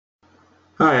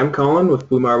Hi, I'm Colin with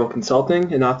Blue Marble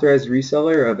Consulting, an authorized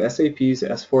reseller of SAP's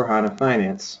S/4HANA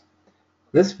Finance.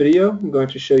 In this video, I'm going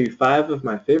to show you 5 of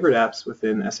my favorite apps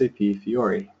within SAP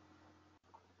Fiori.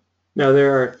 Now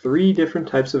there are 3 different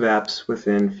types of apps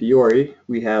within Fiori.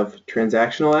 We have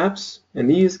transactional apps, and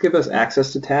these give us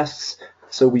access to tasks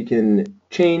so we can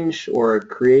change or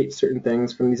create certain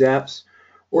things from these apps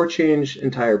or change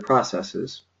entire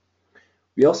processes.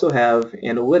 We also have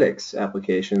analytics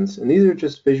applications, and these are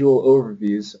just visual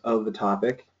overviews of the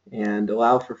topic and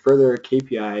allow for further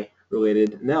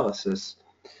KPI-related analysis.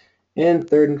 And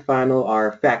third and final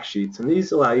are fact sheets, and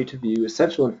these allow you to view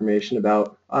essential information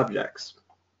about objects.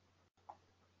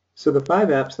 So the 5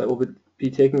 apps that we'll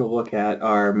be taking a look at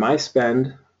are My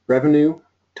Spend, Revenue,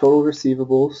 Total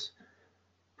Receivables,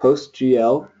 Post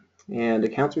GL, and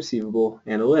Accounts Receivable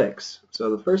Analytics.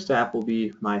 So the first app will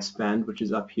be My Spend, which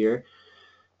is up here.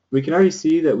 We can already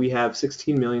see that we have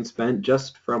 16 million spent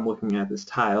just from looking at this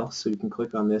tile, so you can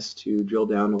click on this to drill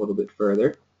down a little bit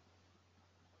further.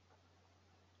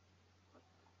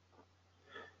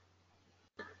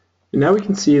 And now we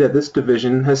can see that this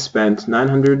division has spent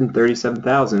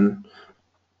 937,000,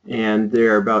 and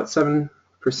they're about 7%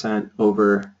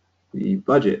 over the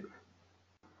budget.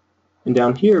 And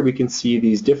down here we can see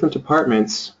these different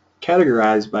departments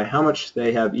categorized by how much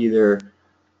they have either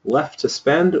left to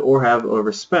spend or have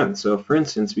overspent. So for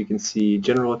instance, we can see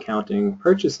general accounting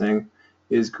purchasing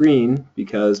is green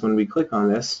because when we click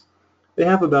on this, they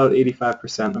have about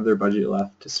 85% of their budget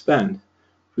left to spend.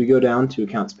 If we go down to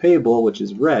accounts payable, which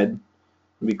is red, and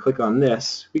we click on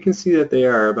this, we can see that they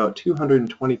are about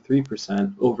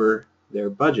 223% over their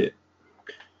budget.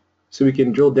 So we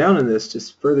can drill down in this to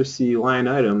further see line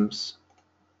items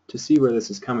to see where this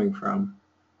is coming from.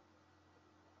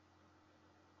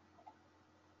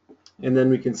 And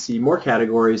then we can see more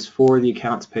categories for the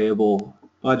accounts payable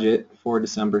budget for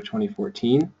December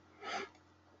 2014.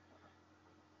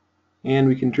 And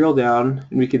we can drill down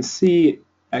and we can see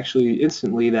actually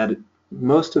instantly that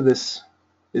most of this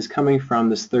is coming from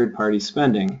this third-party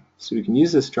spending. So we can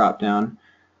use this drop down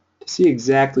to see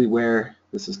exactly where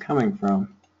this is coming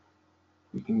from.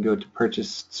 We can go to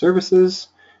purchased services,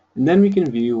 and then we can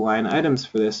view line items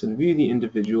for this and view the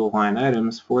individual line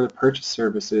items for the purchase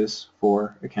services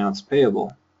for accounts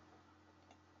payable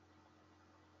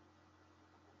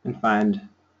and find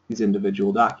these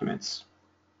individual documents.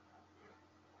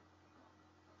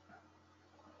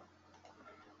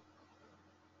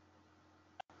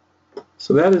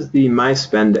 So that is the My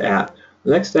Spend app.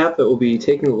 The next app that we'll be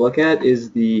taking a look at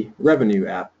is the Revenue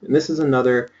app, and this is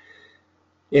another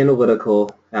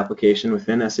analytical application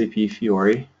within SAP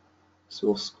Fiori. So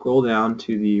we'll scroll down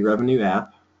to the Revenue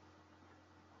app.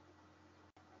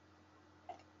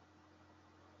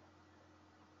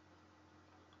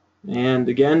 And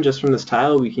again, just from this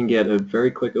tile, we can get a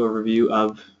very quick overview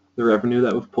of the revenue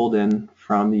that we've pulled in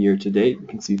from the year to date. We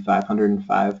can see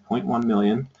 505.1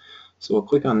 million. So we'll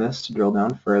click on this to drill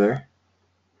down further.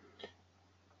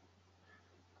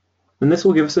 And this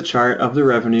will give us a chart of the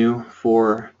revenue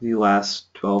for the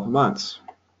last 12 months.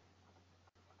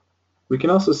 We can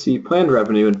also see planned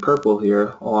revenue in purple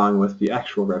here along with the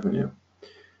actual revenue.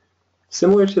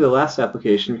 Similar to the last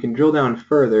application, we can drill down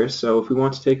further. So if we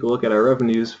want to take a look at our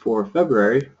revenues for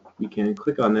February, we can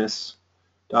click on this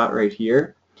dot right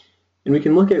here, and we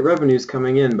can look at revenues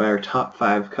coming in by our top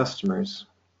 5 customers.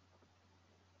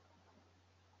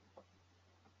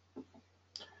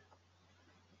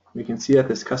 We can see that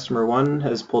this customer 1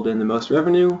 has pulled in the most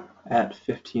revenue at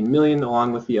 15 million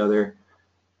along with the other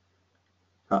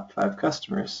top 5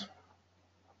 customers.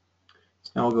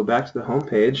 So now we'll go back to the home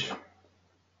page.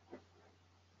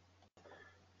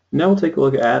 Now we'll take a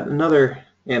look at another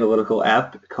analytical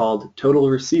app called Total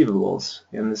Receivables,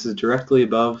 and this is directly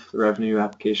above the revenue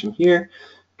application here.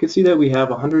 You can see that we have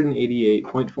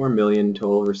 188.4 million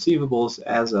total receivables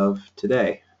as of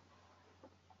today.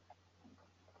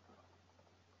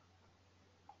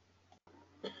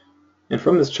 And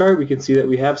from this chart we can see that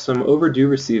we have some overdue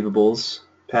receivables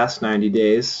past 90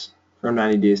 days, from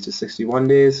 90 days to 61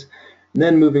 days. And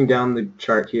then moving down the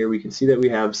chart here, we can see that we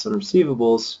have some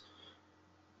receivables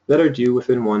that are due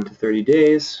within 1 to 30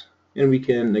 days. And we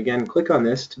can again click on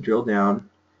this to drill down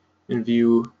and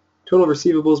view total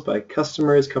receivables by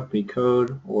customers, company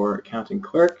code, or accounting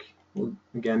clerk. We'll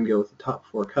again go with the top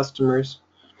 4 customers.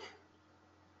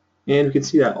 And we can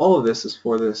see that all of this is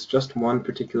for this just one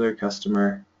particular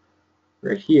customer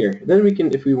right here. Then we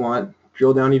can, if we want,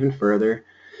 drill down even further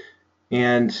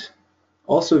and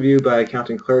also view by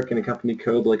accounting clerk and a company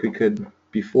code like we could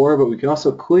before, but we can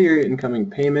also clear incoming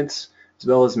payments as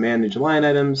well as manage line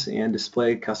items and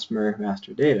display customer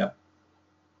master data.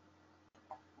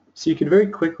 So you can very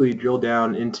quickly drill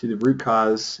down into the root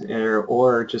cause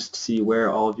or just see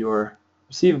where all of your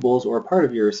receivables or part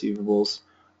of your receivables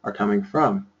are coming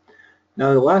from.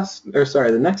 Now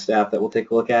the next app that we'll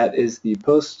take a look at is the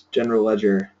Post General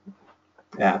Ledger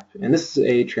app. And this is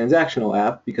a transactional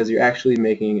app because you're actually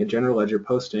making a general ledger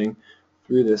posting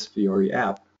through this Fiori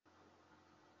app.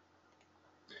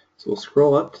 So we'll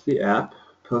scroll up to the app,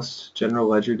 Post General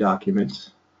Ledger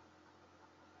document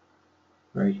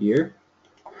right here.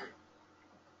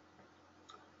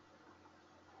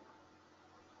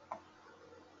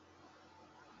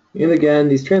 And again,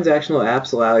 these transactional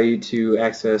apps allow you to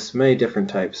access many different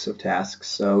types of tasks.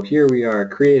 So here we are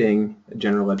creating a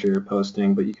general ledger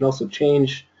posting, but you can also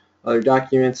change other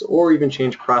documents or even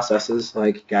change processes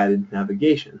like guided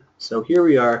navigation. So here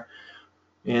we are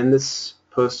in this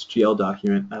PostGL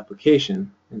document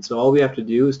application. And so all we have to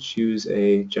do is choose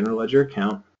a general ledger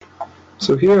account.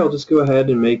 So here I'll just go ahead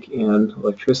and make an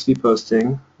electricity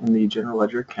posting in the general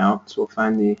ledger account. So we'll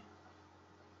find the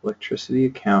electricity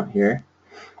account here.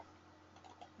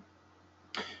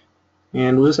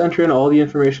 And we'll just enter in all the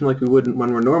information like we would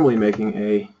when we're normally making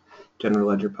a general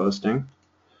ledger posting.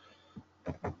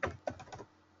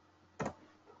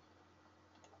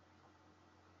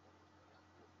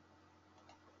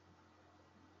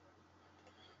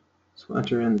 So we'll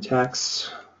enter in the tax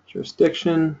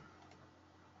jurisdiction,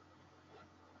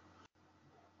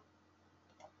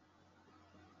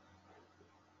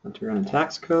 enter in a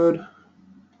tax code,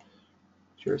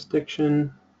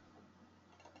 jurisdiction,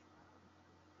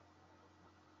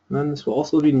 and then this will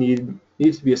also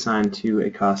needs to be assigned to a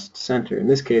cost center. In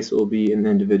this case, it will be an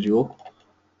individual.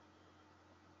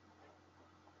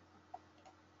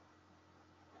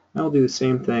 I'll do the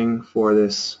same thing for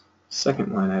this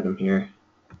second line item here.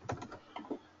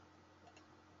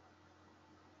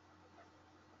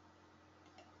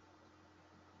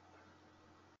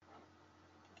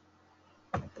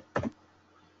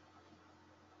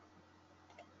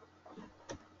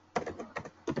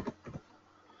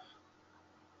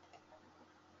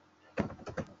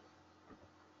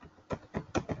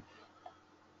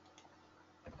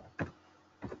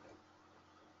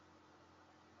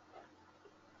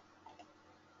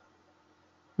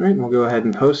 Alright, and we'll go ahead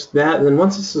and post that, and then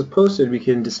once this is posted, we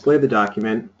can display the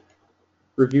document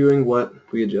reviewing what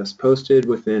we had just posted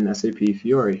within SAP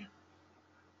Fiori.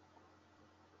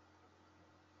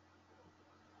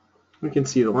 We can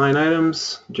see the line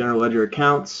items, general ledger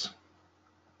accounts.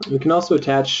 We can also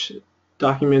attach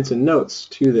documents and notes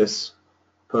to this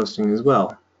posting as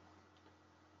well.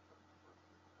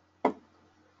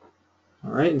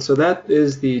 Alright, and so that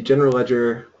is the general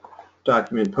ledger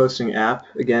document posting app.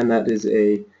 Again, that is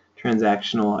a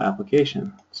transactional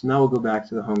application. So now we'll go back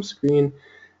to the home screen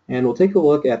and we'll take a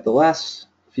look at the last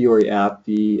Fiori app,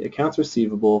 the Accounts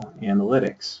Receivable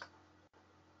Analytics.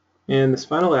 And this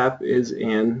final app is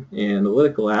an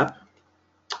analytical app,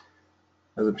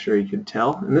 as I'm sure you can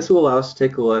tell, and this will allow us to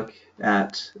take a look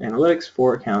at analytics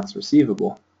for accounts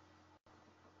receivable.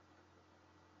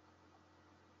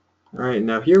 Alright,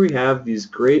 now here we have these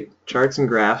great charts and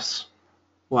graphs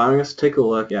allowing us to take a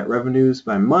look at revenues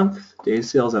by month,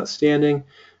 days sales outstanding,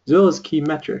 as well as key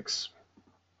metrics.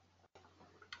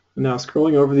 Now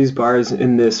scrolling over these bars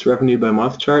in this revenue by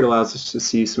month chart allows us to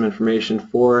see some information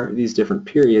for these different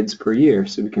periods per year.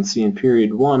 So we can see in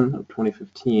period 1 of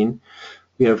 2015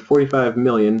 we have 45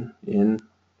 million in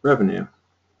revenue.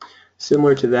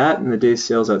 Similar to that, in the days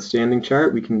sales outstanding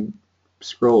chart, we can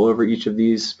scroll over each of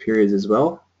these periods as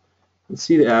well and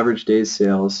see the average days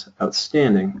sales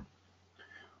outstanding.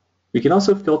 We can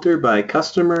also filter by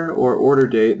customer or order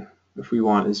date if we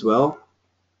want as well.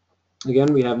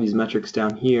 Again, we have these metrics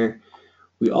down here.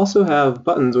 We also have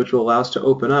buttons which will allow us to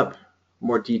open up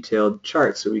more detailed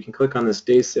charts. So we can click on this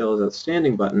Days Sales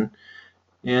Outstanding button,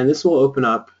 and this will open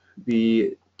up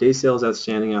the Days Sales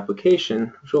Outstanding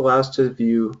application, which will allow us to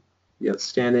view the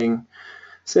outstanding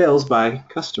sales by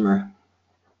customer.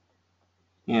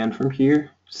 And from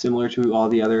here, similar to all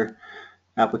the other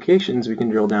applications, we can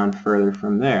drill down further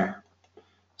from there.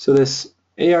 So this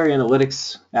AR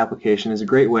Analytics application is a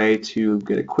great way to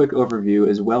get a quick overview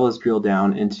as well as drill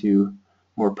down into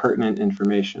more pertinent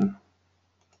information.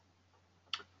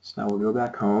 So now we'll go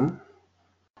back home.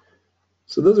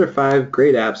 So those are 5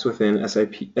 great apps within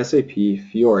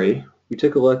SAP Fiori. We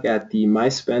took a look at the My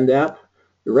Spend app,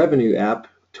 the Revenue app,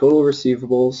 Total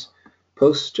Receivables,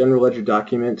 Post General Ledger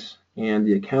Document, and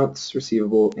the Accounts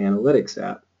Receivable Analytics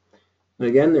app. And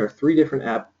again, there are 3 different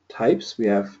app types. We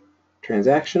have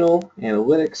transactional,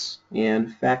 analytics,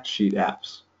 and fact sheet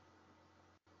apps.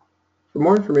 For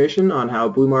more information on how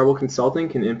Blue Marble Consulting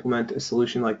can implement a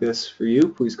solution like this for you,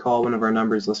 please call one of our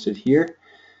numbers listed here.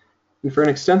 And for an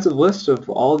extensive list of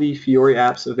all the Fiori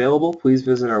apps available, please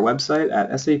visit our website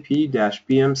at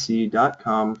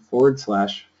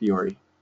sap-bmc.com/Fiori.